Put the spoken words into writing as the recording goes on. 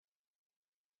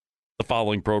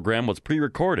following program was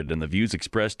pre-recorded and the views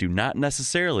expressed do not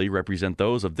necessarily represent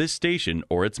those of this station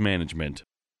or its management.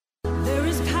 There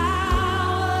is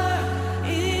power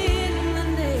in the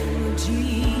name of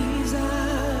Jesus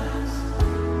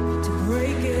to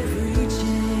break every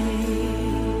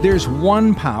chain. There's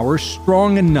one power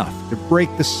strong enough to break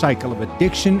the cycle of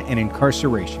addiction and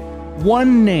incarceration.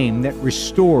 One name that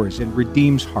restores and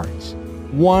redeems hearts.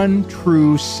 One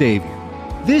true Savior.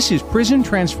 This is Prison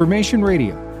Transformation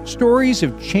Radio. Stories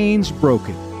of chains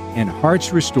broken and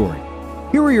hearts restored.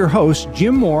 Here are your hosts,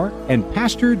 Jim Moore and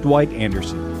Pastor Dwight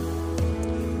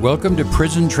Anderson. Welcome to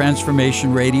Prison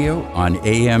Transformation Radio on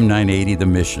AM 980 The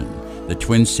Mission, the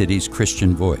Twin Cities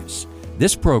Christian Voice.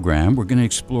 This program, we're going to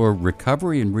explore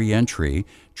recovery and reentry,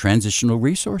 transitional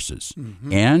resources,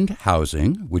 and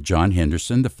housing with John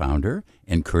Henderson, the founder,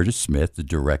 and Curtis Smith, the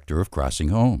director of Crossing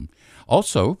Home.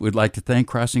 Also, we'd like to thank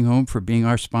Crossing Home for being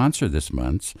our sponsor this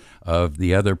month of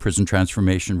the other Prison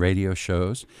Transformation radio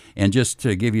shows. And just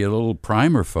to give you a little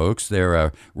primer, folks, they're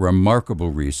a remarkable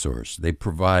resource. They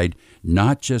provide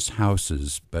not just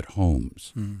houses, but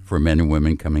homes for men and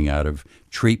women coming out of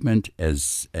treatment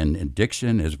as an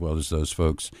addiction, as well as those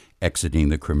folks exiting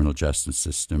the criminal justice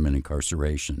system and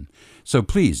incarceration. So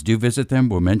please do visit them.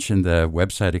 We'll mention the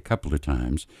website a couple of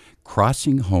times,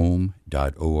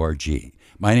 crossinghome.org.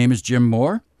 My name is Jim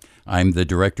Moore. I'm the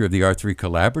director of the R3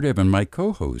 Collaborative, and my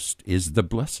co-host is the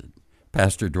blessed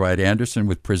Pastor Dwight Anderson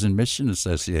with Prison Mission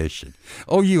Association.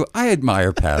 I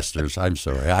admire pastors. I'm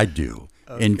sorry, I do.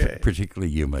 Okay. And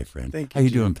particularly you, my friend. Thank you, How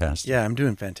you Jim. doing, Pastor? Yeah, I'm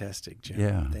doing fantastic, Jim.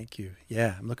 Yeah. Thank you.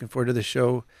 Yeah, I'm looking forward to the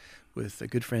show with a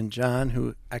good friend, John,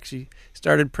 who actually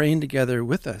started praying together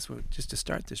with us just to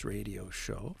start this radio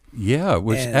show. Yeah, it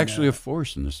was actually a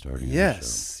force in the starting of the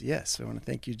show. Yes. So I want to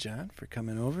thank you, John, for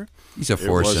coming over. He's a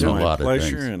force in a lot of things. It was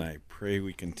my pleasure, and I pray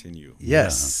we continue.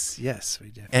 Yes, we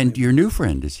definitely. And your new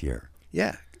friend is here.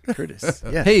 Yeah, Curtis.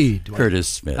 Yeah. Hey, Dwight. Curtis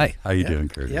Smith. Hi. How you doing,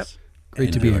 Curtis? Yep.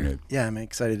 Great to be here. Yeah, I'm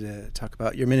excited to talk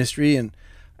about your ministry, and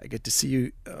I get to see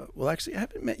you. Actually, I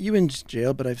haven't met you in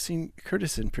jail, but I've seen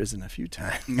Curtis in prison a few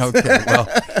times. Okay, well,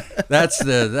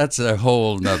 that's a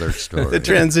whole nother story. The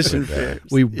transition phase.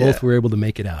 We both were able to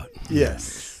make it out.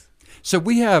 Yes. So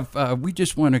we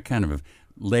just want to kind of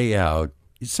lay out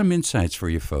some insights for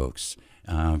you folks.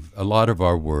 A lot of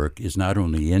our work is not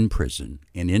only in prison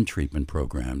and in treatment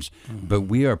programs, but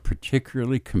we are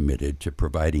particularly committed to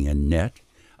providing a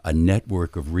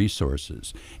network of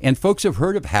resources. And folks have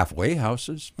heard of halfway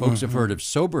houses. Folks have heard of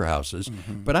sober houses.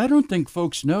 But I don't think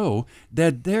folks know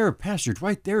that Pastor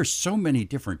Dwight, there are so many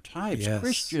different types,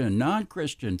 Christian,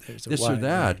 non-Christian, this or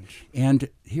that. Range. And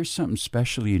here's something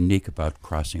especially unique about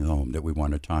Crossing Home that we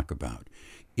want to talk about.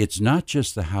 It's not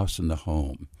just the house and the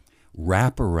home.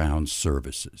 Wraparound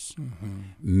services,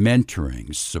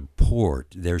 mentoring, support,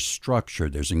 there's structure,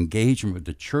 there's engagement with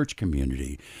the church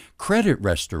community, credit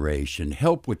restoration,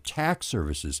 help with tax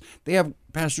services. They have,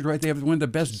 Pastor Dwight, they have one of the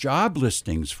best job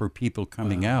listings for people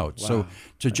coming out. Wow. So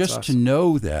That's awesome. to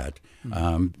know that,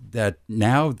 that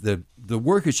now the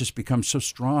work has just become so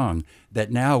strong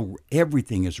that now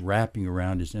everything is wrapping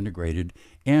around, is integrated,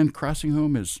 and Crossing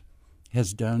Home has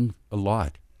done a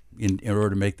lot in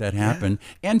order to make that happen,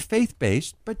 and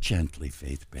faith-based, but gently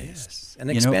faith-based. Yes, and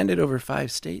expanded over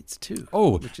 5 states, too.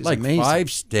 Which is like amazing.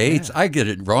 5 states. Yeah. I get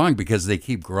it wrong because they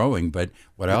keep growing, but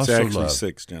what I also love... It's actually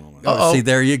 6, gentlemen. See,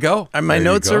 there you go. My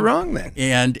notes are wrong then.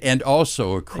 And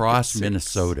also across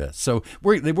Minnesota. So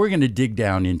we're going to dig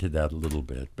down into that a little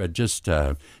bit, but just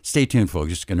stay tuned,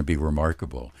 folks. It's going to be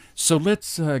remarkable. So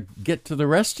let's get to the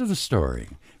rest of the story.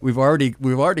 We've already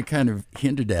kind of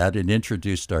hinted at and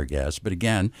introduced our guest, but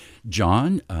again,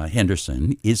 John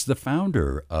Henderson is the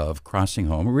founder of Crossing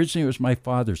Home. Originally, it was my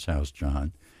father's house,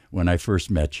 John, when I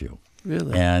first met you.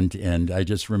 Really? And I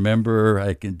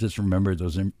can just remember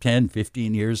those 10,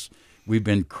 15 years we've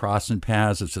been crossing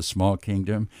paths. It's a small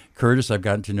kingdom. Curtis, I've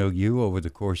gotten to know you over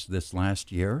the course of this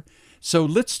last year. So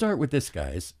let's start with this,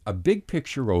 guys, a big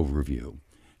picture overview.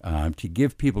 To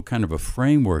give people kind of a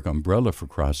framework, umbrella for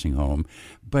Crossing Home,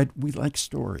 but we like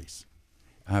stories.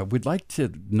 We'd like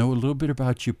to know a little bit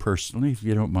about you personally, if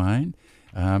you don't mind.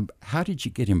 How did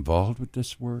you get involved with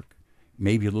this work?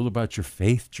 Maybe a little about your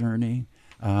faith journey.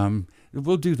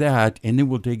 We'll do that, and then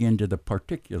we'll dig into the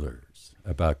particulars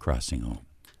about Crossing Home.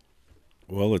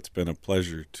 Well, it's been a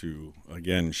pleasure to,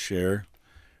 again, share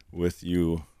with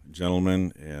you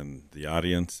gentlemen and the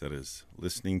audience that is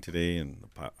listening today, and the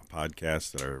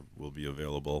podcast that will be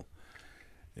available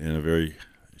in a very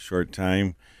short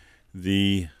time.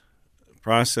 The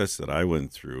process that I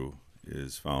went through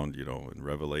is found, in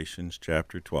Revelations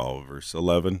chapter 12, verse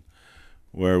 11,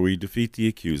 where we defeat the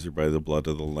accuser by the blood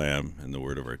of the Lamb and the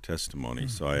word of our testimony.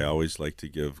 So I always like to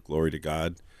give glory to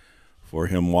God for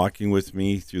him walking with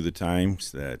me through the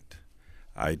times that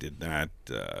I did not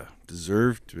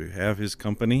deserve to have his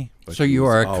company. But So he you was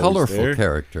are a always colorful there.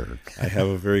 character. I have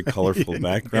a very colorful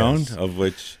background, of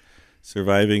which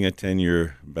surviving a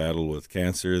 10-year battle with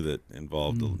cancer that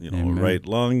involved a Amen. right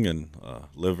lung and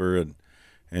liver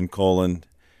and colon.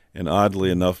 And oddly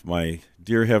enough, my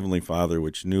dear Heavenly Father,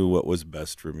 which knew what was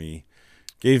best for me,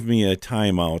 gave me a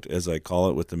timeout, as I call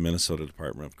it, with the Minnesota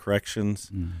Department of Corrections,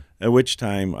 at which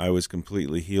time I was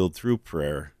completely healed through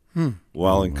prayer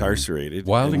while incarcerated.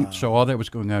 So all that was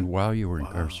going on while you were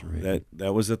incarcerated.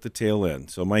 That was at the tail end.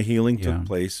 So my healing Yeah. took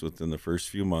place within the first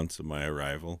few months of my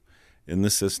arrival in the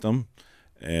system,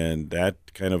 and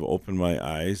that kind of opened my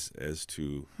eyes as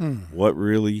to what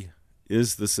really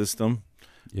is the system,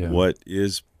 Yeah. what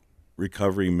is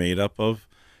recovery made up of,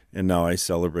 and now I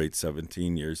celebrate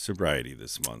 17 years sobriety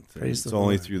this month. And Praise it's the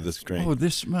only Lord. through the strength Oh,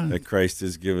 this month. that Christ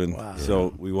has given. Wow.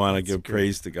 So we want to That's give great.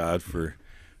 praise to God for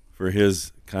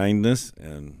his kindness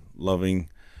and loving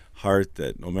heart,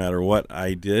 that no matter what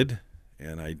I did,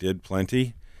 and I did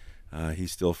plenty, he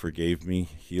still forgave me,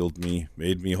 healed me,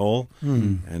 made me whole.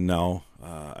 And now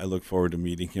I look forward to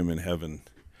meeting him in heaven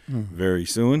very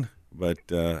soon. But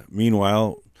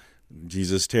meanwhile,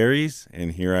 Jesus tarries,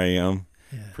 and here I am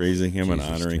praising him and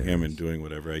Jesus honoring him tarries. and doing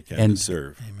whatever I can And to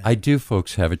serve. I do,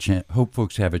 folks, hope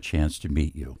folks have a chance to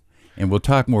meet you. And we'll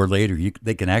talk more later.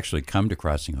 They can actually come to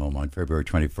Crossing Home on February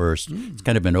 21st. It's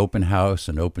kind of an open house,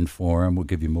 an open forum. We'll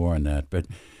give you more on that. But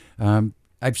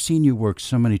I've seen you work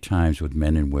so many times with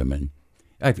men and women.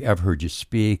 I've heard you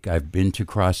speak. I've been to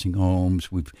Crossing Homes.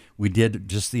 We did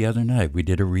just the other night. We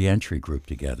did a reentry group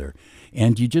together,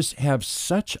 and you just have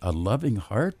such a loving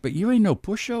heart. But you ain't no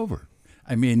pushover.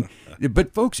 I mean,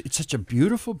 but folks, it's such a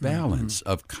beautiful balance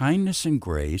of kindness and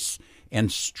grace,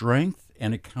 and strength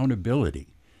and accountability.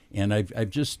 And I've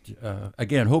just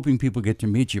again hoping people get to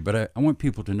meet you. But I want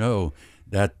people to know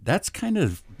that that's kind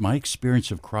of my experience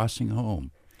of Crossing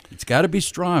Home. It's got to be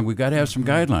strong. We've got to have some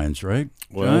guidelines, right?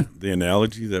 Well, John? the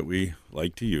analogy that we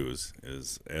like to use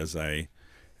is, as I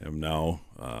am now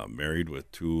married with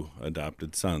 2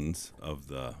 adopted sons of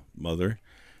the mother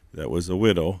that was a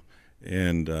widow,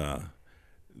 and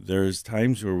there's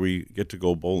times where we get to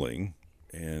go bowling,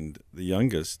 and the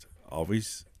youngest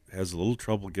always has a little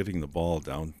trouble getting the ball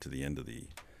down to the end of the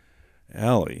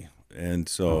alley. And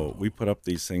so we put up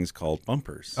these things called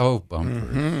bumpers. Oh,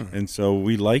 bumpers. And so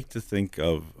we like to think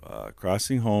of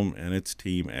Crossing Home and its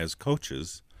team as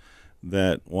coaches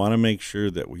that want to make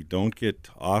sure that we don't get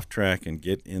off track and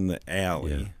get in the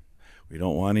alley. Yeah. We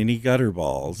don't want any gutter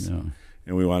balls. No.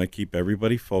 And we want to keep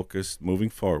everybody focused moving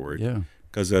forward. Yeah.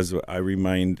 Because as I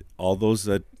remind all those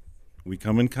that we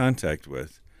come in contact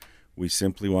with, we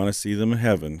simply want to see them in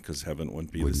heaven, because heaven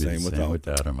wouldn't be the same without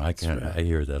them. them. I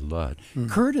hear that a lot.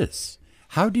 Curtis,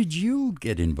 how did you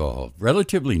get involved?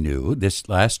 Relatively new this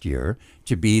last year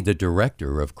to be the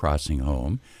director of Crossing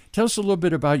Home. Tell us a little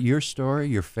bit about your story,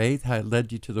 your faith, how it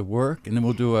led you to the work, and then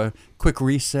we'll do a quick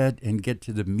reset and get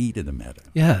to the meat of the matter.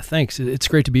 Yeah, thanks. It's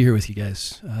great to be here with you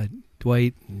guys,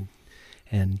 Dwight,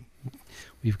 and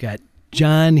we've got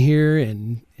John here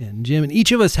and Jim, and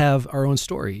each of us have our own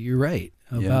story. You're right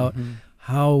about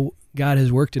how God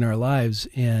has worked in our lives,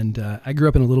 and I grew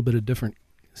up in a little bit of different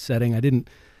setting. I didn't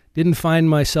find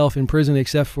myself in prison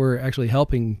except for actually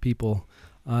helping people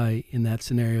in that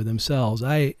scenario themselves.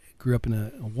 I grew up in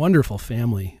a wonderful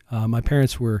family. My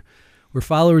parents were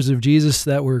followers of Jesus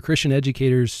that were Christian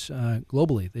educators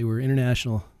globally. They were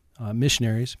international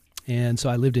missionaries. And so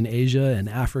I lived in Asia and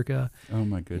Africa Oh,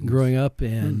 my goodness. growing up,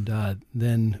 and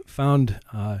then found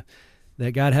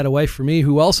that God had a wife for me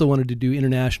who also wanted to do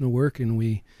international work, and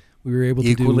we were able to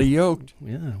Equally yoked.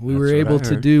 Yeah, we That's were what able I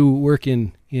to heard. do work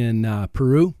in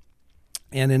Peru,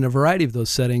 and in a variety of those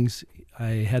settings,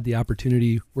 I had the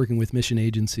opportunity working with mission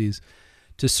agencies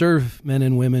to serve men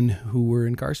and women who were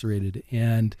incarcerated,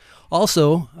 and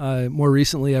also more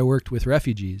recently, I worked with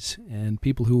refugees and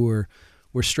people who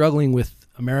were struggling with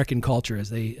American culture as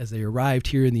they arrived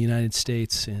here in the United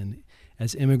States, and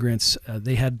as immigrants,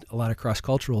 they had a lot of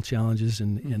cross-cultural challenges,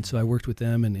 and so I worked with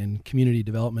them in community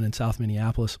development in South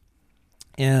Minneapolis.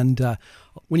 And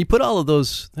when you put all of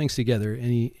those things together,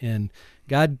 and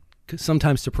God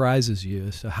sometimes surprises you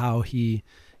as to how He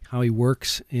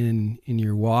works in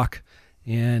your walk,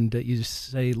 and you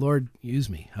just say, "Lord, use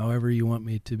me, however you want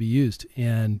me to be used."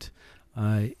 And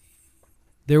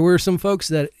there were some folks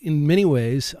that, in many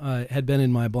ways, had been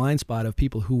in my blind spot of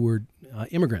people who were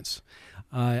immigrants.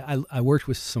 I worked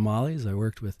with Somalis. I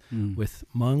worked with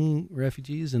Hmong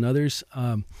refugees and others.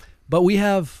 But we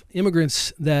have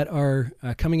immigrants that are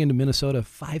coming into Minnesota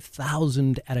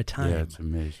 5,000 at a time. Yeah, it's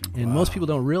amazing. And most people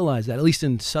don't realize that, at least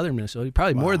in southern Minnesota.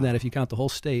 Probably more than that if you count the whole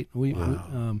state. Maybe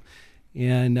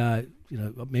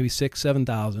 6,000,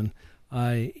 7,000.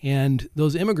 And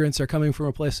those immigrants are coming from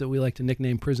a place that we like to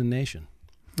nickname Prison Nation.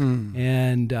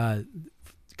 And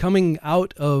coming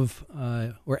out of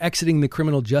or exiting the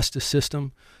criminal justice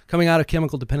system, coming out of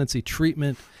chemical dependency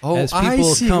treatment, as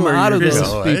people come out of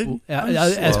those people,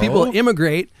 as people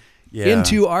immigrate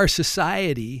into our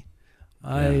society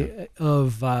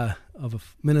of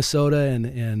Minnesota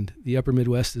and the upper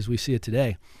Midwest as we see it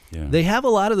today. Yeah. They have a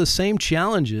lot of the same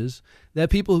challenges that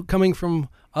people coming from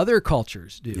other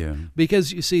cultures do. Yeah.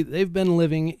 Because, you see, they've been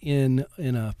living in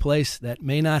a place that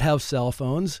may not have cell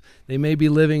phones. They may be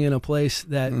living in a place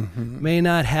that may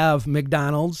not have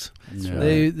McDonald's.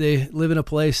 They live in a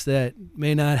place that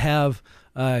may not have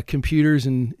computers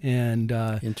and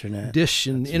internet, dish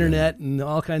and internet and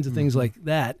all kinds of things like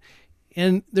that.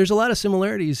 And there's a lot of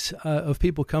similarities of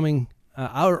people coming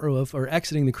out of or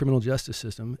exiting the criminal justice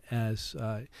system, as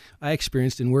I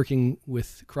experienced in working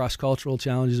with cross-cultural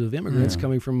challenges of immigrants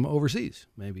coming from overseas,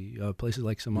 maybe places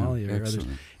like Somalia or others.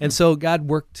 And so God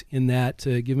worked in that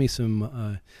to give me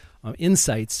some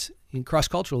insights, in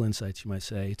cross-cultural insights, you might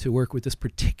say, to work with this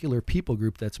particular people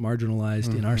group that's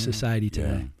marginalized in our society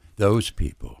today. Those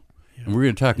people. And we're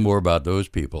going to talk more about those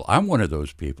people. I'm one of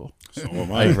those people. So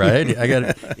am I. Right? I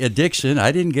got addiction.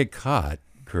 I didn't get caught,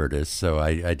 Curtis, so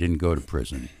I didn't go to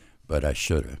prison, but I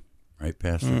should have. Right,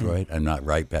 Pastor Dwight? I'm not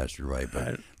right, Pastor Dwight,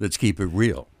 but let's keep it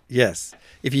real. Yes.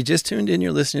 If you just tuned in,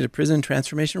 you're listening to Prison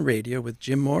Transformation Radio with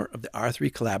Jim Moore of the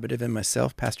R3 Collaborative and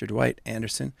myself, Pastor Dwight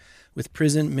Anderson, with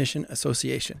Prison Mission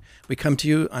Association. We come to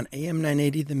you on AM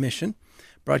 980 The Mission,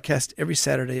 broadcast every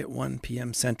Saturday at 1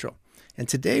 p.m. Central. And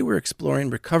today we're exploring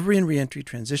recovery and reentry,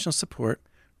 transitional support,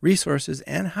 resources,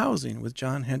 and housing with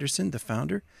John Henderson, the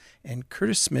founder, and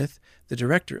Curtis Smith, the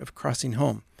director of Crossing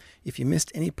Home. If you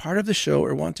missed any part of the show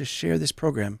or want to share this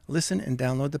program, listen and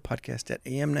download the podcast at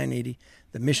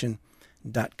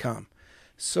am980themission.com.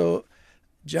 So,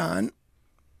 John,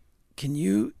 can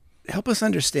you help us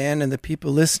understand, and the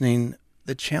people listening,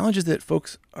 the challenges that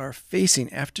folks are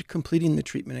facing after completing the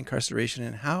treatment incarceration,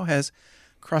 and how has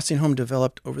Crossing Home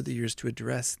developed over the years to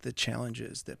address the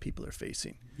challenges that people are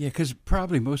facing? Yeah, because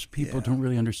probably most people don't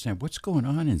really understand what's going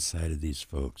on inside of these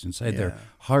folks, inside their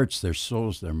hearts, their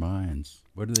souls, their minds.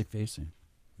 What are they facing?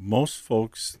 Most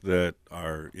folks that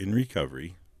are in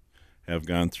recovery have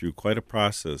gone through quite a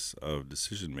process of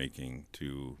decision-making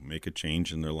to make a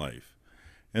change in their life,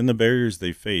 and the barriers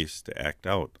they face to act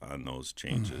out on those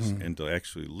changes and to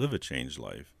actually live a changed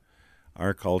life.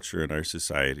 Our culture and our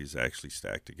society is actually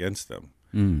stacked against them.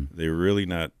 They're really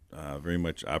not very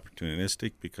much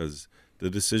opportunistic, because the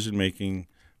decision-making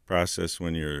process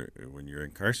when you're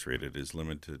incarcerated is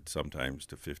limited sometimes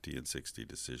to 50 and 60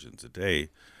 decisions a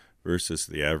day, versus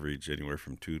the average anywhere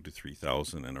from 2,000 to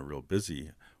 3,000, and a real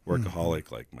busy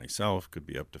workaholic like myself could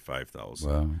be up to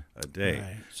 5,000 a day.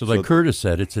 Right. So like Curtis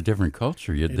said, it's a different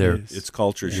culture. It's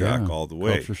culture shock all the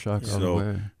way. Culture shock all the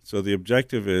way. So the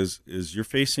objective is you're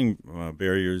facing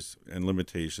barriers and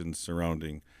limitations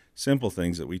surrounding simple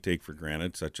things that we take for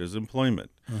granted, such as employment,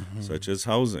 such as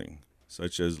housing,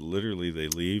 such as literally they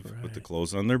leave with the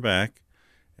clothes on their back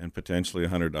and potentially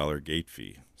 $100 gate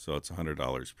fee. So it's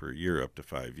 $100 per year up to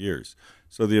 5 years.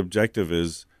 So the objective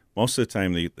is most of the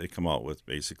time they come out with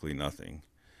basically nothing.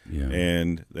 Yeah.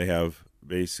 And they have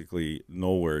basically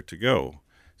nowhere to go.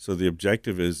 So the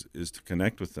objective is to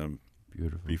connect with them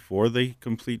before they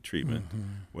complete treatment,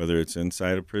 whether it's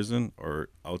inside a prison or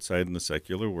outside in the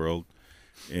secular world.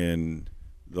 And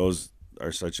those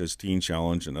are such as Teen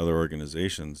Challenge and other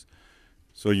organizations.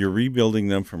 So you're rebuilding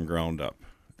them from ground up.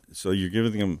 So you're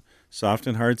giving them soft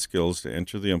and hard skills to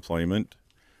enter the employment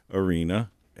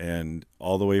arena, and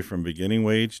all the way from beginning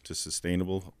wage to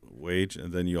sustainable wage.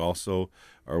 And then you also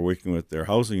are working with their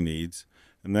housing needs.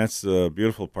 And that's the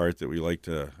beautiful part that we like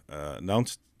to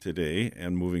announce today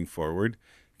and moving forward.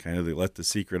 Kind of they let the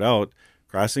secret out.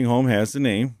 Crossing Home has the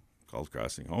name called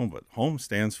Crossing Home, but home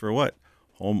stands for what?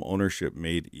 Home ownership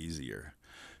made easier.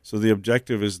 So the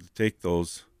objective is to take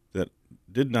those that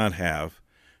did not have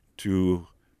to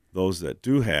those that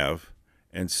do have,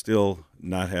 and still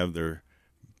not have their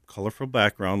colorful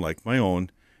background like my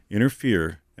own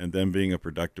interfere, and them being a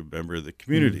productive member of the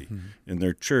community, in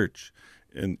their church,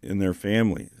 in their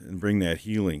family, and bring that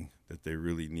healing that they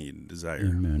really need and desire.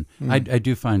 Amen. I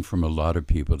do find from a lot of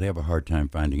people, they have a hard time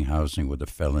finding housing with a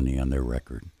felony on their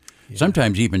record.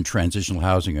 Sometimes even transitional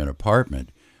housing, an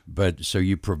apartment. But so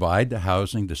you provide the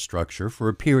housing, the structure for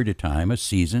a period of time, a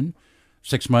season,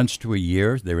 6 months to a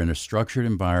year. They're in a structured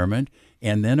environment,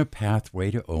 and then a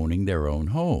pathway to owning their own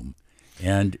home.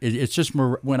 And it's just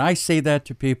when I say that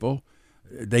to people,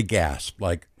 they gasp,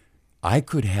 like, I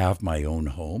could have my own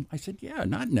home. I said, yeah,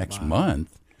 not next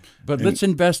month, but let's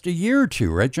invest a year or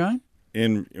two, right, John?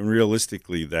 And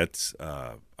realistically, that's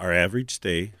our average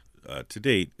stay to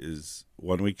date is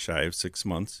 1 week shy of 6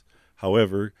 months.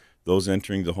 However, those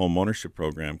entering the home ownership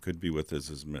program could be with us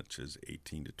as much as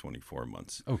 18 to 24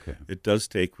 months. Okay. It does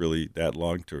take really that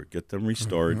long to get them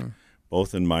restored,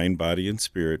 both in mind, body, and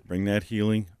spirit, bring that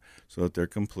healing so that they're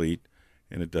complete.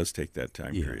 And it does take that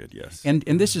time period, yes. And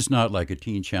this is not like a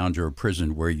teen challenge or a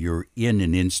prison where you're in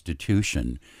an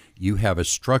institution. You have a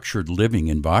structured living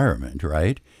environment,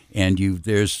 right? And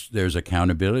there's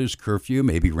accountability, there's curfew,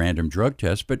 maybe random drug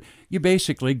tests, but you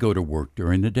basically go to work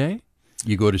during the day.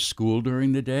 You go to school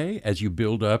during the day as you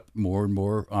build up more and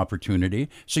more opportunity.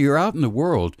 So you're out in the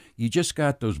world. You just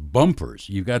got those bumpers.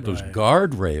 You've got those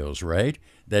guardrails, right,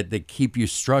 that keep you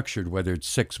structured, whether it's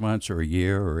 6 months or a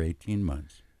year or 18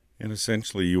 months. And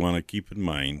essentially, you want to keep in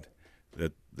mind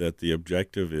that the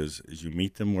objective is you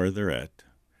meet them where they're at.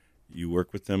 You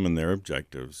work with them and their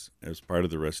objectives as part of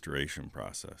the restoration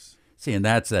process. See, and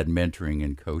that's that mentoring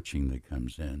and coaching that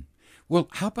comes in. Well,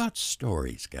 how about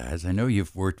stories, guys? I know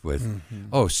you've worked with,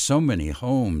 so many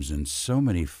homes and so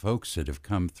many folks that have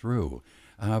come through.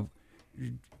 Can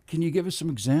you give us some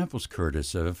examples,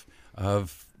 Curtis, of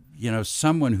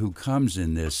someone who comes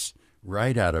in this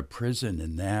right out of prison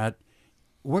and that?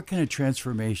 What kind of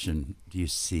transformation do you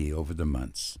see over the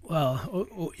months? Well,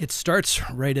 it starts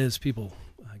right as people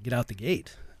get out the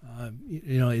gate.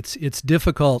 It's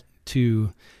difficult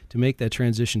to make that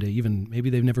transition to even maybe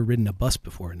they've never ridden a bus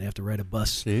before and they have to ride a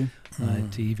bus to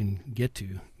even get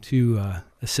to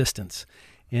assistance.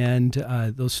 And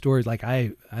those stories, like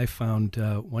I found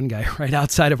one guy right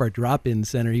outside of our drop-in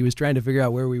center. He was trying to figure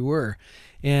out where we were,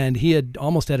 and he had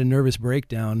almost had a nervous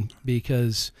breakdown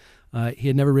because he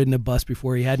had never ridden a bus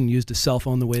before. He hadn't used a cell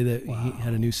phone the way that he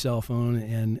had a new cell phone,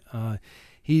 and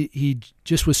he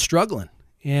just was struggling.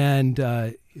 And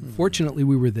fortunately,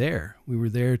 we were there. We were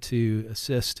there to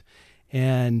assist.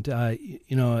 And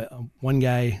one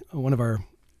guy, one of our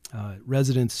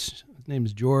residents, his name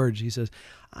is George. He says,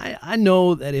 I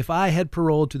know that if I had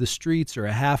paroled to the streets or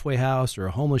a halfway house or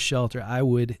a homeless shelter, I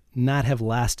would not have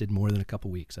lasted more than a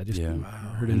couple weeks. I just heard him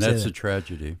and say that's that. a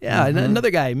tragedy. Yeah, another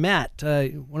guy, Matt,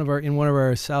 one of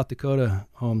our South Dakota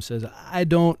homes, says, I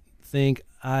don't think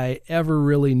I ever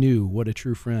really knew what a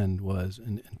true friend was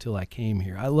until I came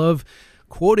here. I love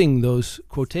quoting those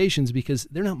quotations because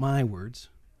they're not my words.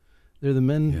 They're the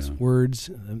men's words,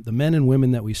 the men and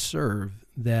women that we serve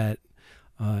that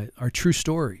are true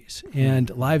stories, and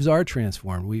lives are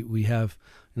transformed. We have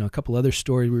a couple other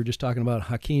stories. We were just talking about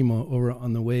Hakeem over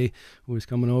on the way who was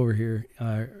coming over here,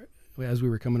 as we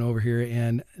were coming over here,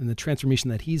 and the transformation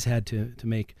that he's had to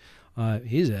make.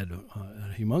 He's had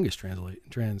a humongous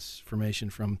transformation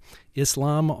from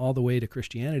Islam all the way to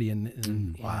Christianity,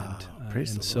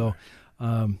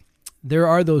 there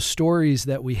are those stories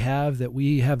that we have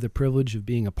the privilege of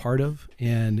being a part of,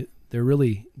 and they're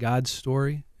really God's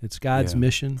story. It's God's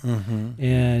mission,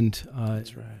 and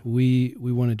That's right. we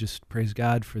want to just praise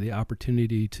God for the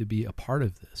opportunity to be a part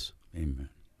of this. Amen.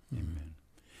 Amen.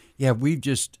 Yeah, we've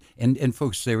just and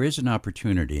folks, there is an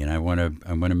opportunity, and I want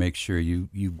to make sure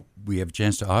we have a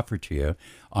chance to offer to you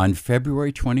on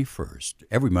February 21st.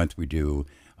 Every month we do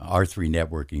R3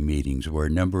 networking meetings where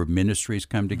a number of ministries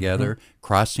come together.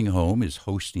 Crossing Home is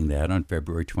hosting that on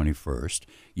February 21st.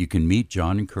 You can meet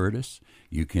John and Curtis.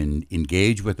 You can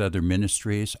engage with other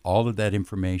ministries. All of that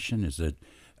information is at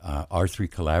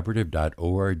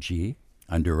r3collaborative.org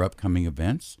under upcoming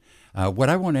events. What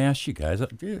I want to ask you guys, a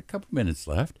couple minutes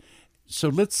left. So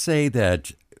let's say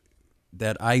that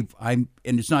I'm,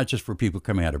 and it's not just for people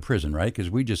coming out of prison, right? Because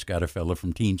we just got a fellow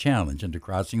from Teen Challenge into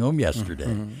Crossing Home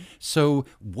yesterday. So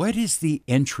what is the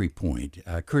entry point?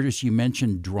 Curtis, you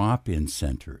mentioned drop-in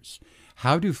centers.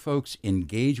 How do folks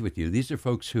engage with you? These are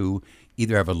folks who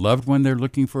either have a loved one they're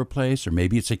looking for a place, or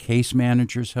maybe it's a case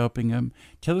manager's helping them.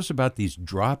 Tell us about these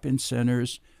drop-in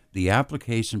centers, the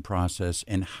application process,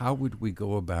 and how would we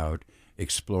go about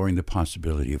exploring the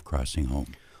possibility of Crossing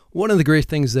Home? One of the great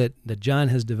things that John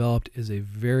has developed is a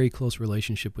very close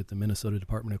relationship with the Minnesota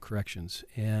Department of Corrections.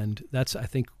 And that's, I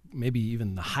think, maybe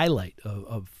even the highlight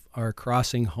of our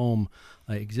Crossing Home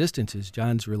existence is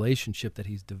John's relationship that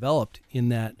he's developed in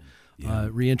that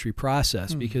reentry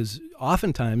process. Because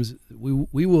oftentimes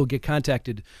we will get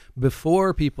contacted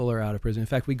before people are out of prison. In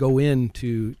fact, we go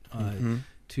into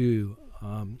to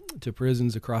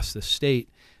prisons across the state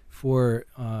for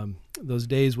those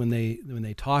days when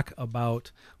they talk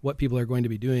about what people are going to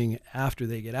be doing after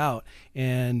they get out.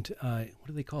 And what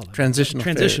do they call it? Transitional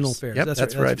fairs. Yep,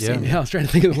 that's where I've seen it. Yeah, I was trying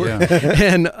to think of the word.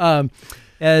 And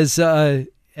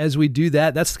as we do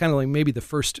that, that's kind of like maybe the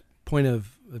first point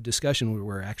of discussion where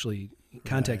we're actually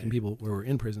contacting people where we're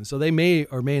in prison. So they may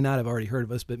or may not have already heard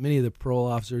of us, but many of the parole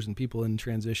officers and people in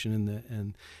transition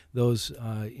and those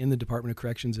in the Department of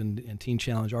Corrections and Teen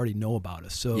Challenge already know about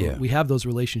us. So we have those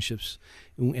relationships,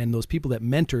 and those people that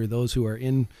mentor those who are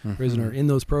in prison or in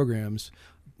those programs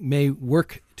may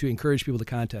work to encourage people to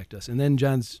contact us. And then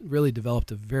John's really developed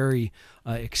a very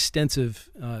extensive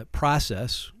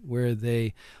process where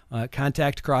they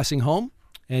contact Crossing Home.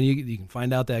 And you can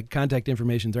find out that contact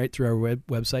information right through our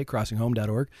website,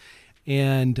 crossinghome.org.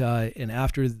 And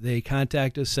after they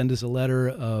contact us, send us a letter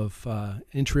of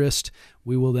interest,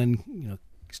 we will then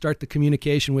start the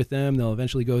communication with them. They'll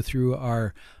eventually go through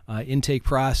our intake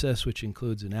process, which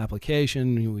includes an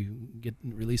application. We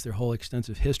release their whole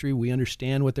extensive history. We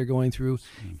understand what they're going through,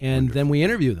 and then we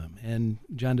interview them. And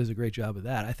John does a great job of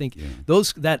that. I think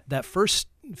that first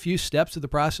few steps of the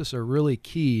process are really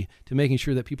key to making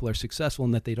sure that people are successful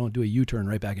and that they don't do a U-turn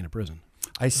right back into prison.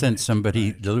 I sent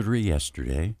somebody delivery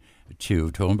yesterday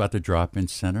told them about the drop-in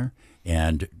center.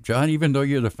 And John, even though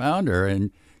you're the founder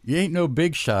and you ain't no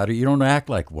big shot or you don't act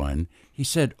like one, he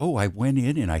said, I went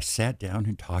in and I sat down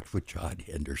and talked with John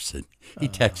Henderson. He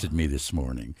texted me this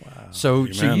morning. Wow. So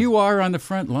you are on the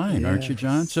front line, aren't you,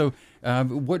 John? So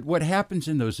what happens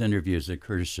in those interviews that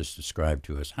Curtis just described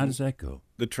to us? How does that go?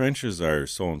 The trenches are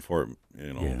so important,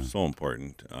 so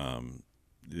important.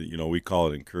 We call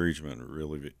it encouragement.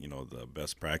 Really, the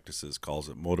best practices calls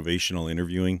it motivational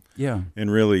interviewing. Yeah.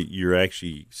 And really, you're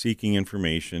actually seeking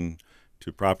information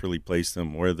to properly place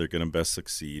them where they're going to best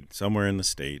succeed, somewhere in the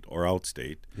state or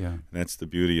outstate. Yeah. And that's the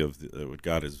beauty of what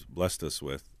God has blessed us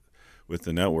with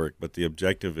the network. But the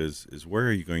objective is where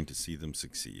are you going to see them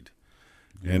succeed?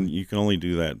 Yeah. And you can only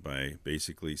do that by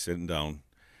basically sitting down,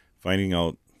 finding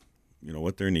out,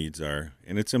 what their needs are.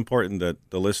 And it's important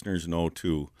that the listeners know,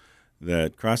 too,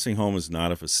 that Crossing Home is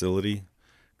not a facility.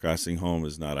 Crossing Home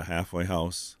is not a halfway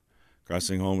house.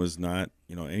 Crossing Home is not,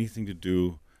 anything to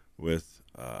do with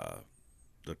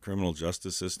the criminal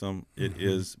justice system. It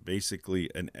is basically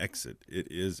an exit. It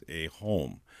is a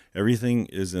home. Everything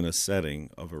is in a setting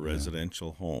of a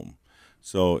residential home.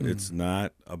 So it's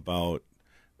not about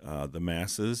the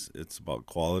masses. It's about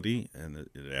quality, and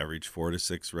it averaged 4 to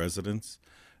 6 residents,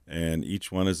 and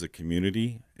each one is a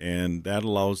community, and that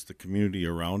allows the community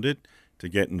around it to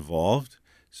get involved.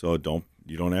 So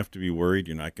you don't have to be worried.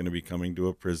 You're not going to be coming to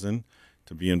a prison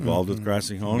to be involved with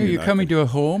Crossing Home. You're coming to a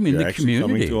home in the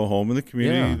community. Coming to a home in the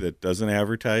community that doesn't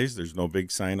advertise. There's no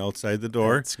big sign outside the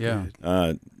door. That's good.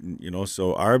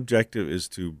 So our objective is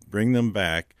to bring them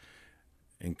back,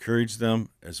 encourage them,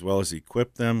 as well as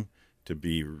equip them to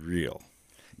be real.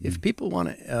 If people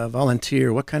want to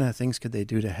volunteer, what kind of things could they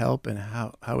do to help, and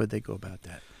how would they go about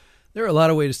that? There are a lot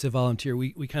of ways to volunteer.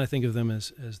 We kind of think of them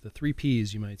as the 3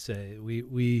 Ps, you might say.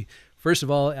 We first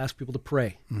of all ask people to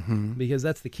pray, because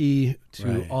that's the key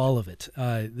to all of it.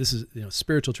 This is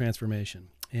spiritual transformation.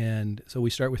 And so we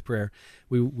start with prayer.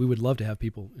 We would love to have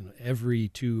people, every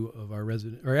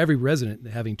resident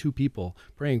having 2 people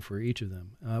praying for each of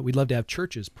them. We'd love to have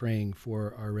churches praying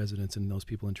for our residents and those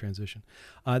people in transition.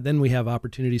 Then we have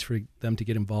opportunities for them to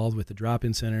get involved with the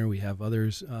drop-in center. We have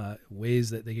others ways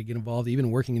that they could get involved, even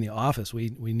working in the office. We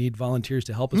need volunteers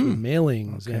to help us with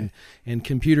mailings and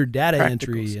computer data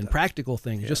entry and practical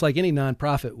things, just like any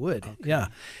nonprofit would. Okay. Yeah.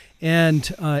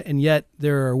 And yet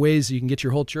there are ways you can get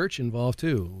your whole church involved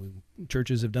too.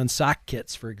 Churches have done sock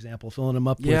kits, for example, filling them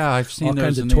up with I've seen all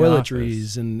kinds of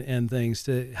toiletries and things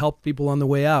to help people on the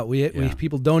way out. We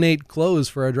people donate clothes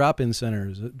for our drop-in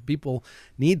centers. People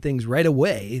need things right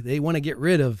away. They want to get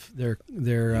rid of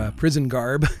their prison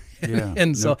garb,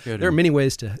 and so there are many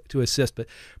ways to assist. But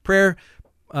prayer,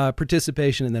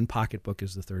 participation, and then pocketbook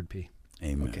is the 3rd P.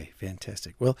 Amen. Okay,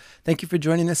 fantastic. Well, thank you for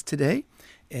joining us today.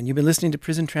 And you've been listening to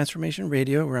Prison Transformation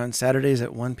Radio. We're on Saturdays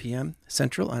at 1 p.m.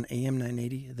 Central on AM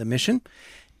 980, The Mission.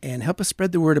 And help us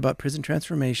spread the word about Prison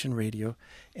Transformation Radio.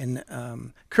 And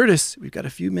Curtis, we've got a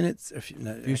few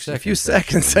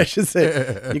seconds, I should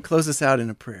say. Can you close us out in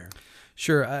a prayer?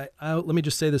 Sure. Let me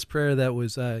just say this prayer that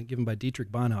was given by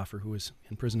Dietrich Bonhoeffer, who was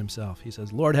in prison himself. He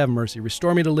says, Lord, have mercy.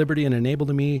 Restore me to liberty and enable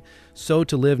me so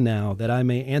to live now that I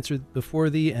may answer before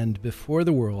thee and before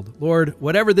the world. Lord,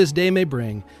 whatever this day may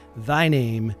bring, thy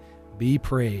name be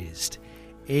praised.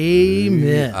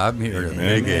 Amen. I'm here to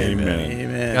make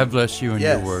amen. God bless you and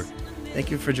your work.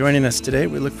 Thank you for joining us today.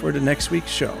 We look forward to next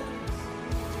week's show.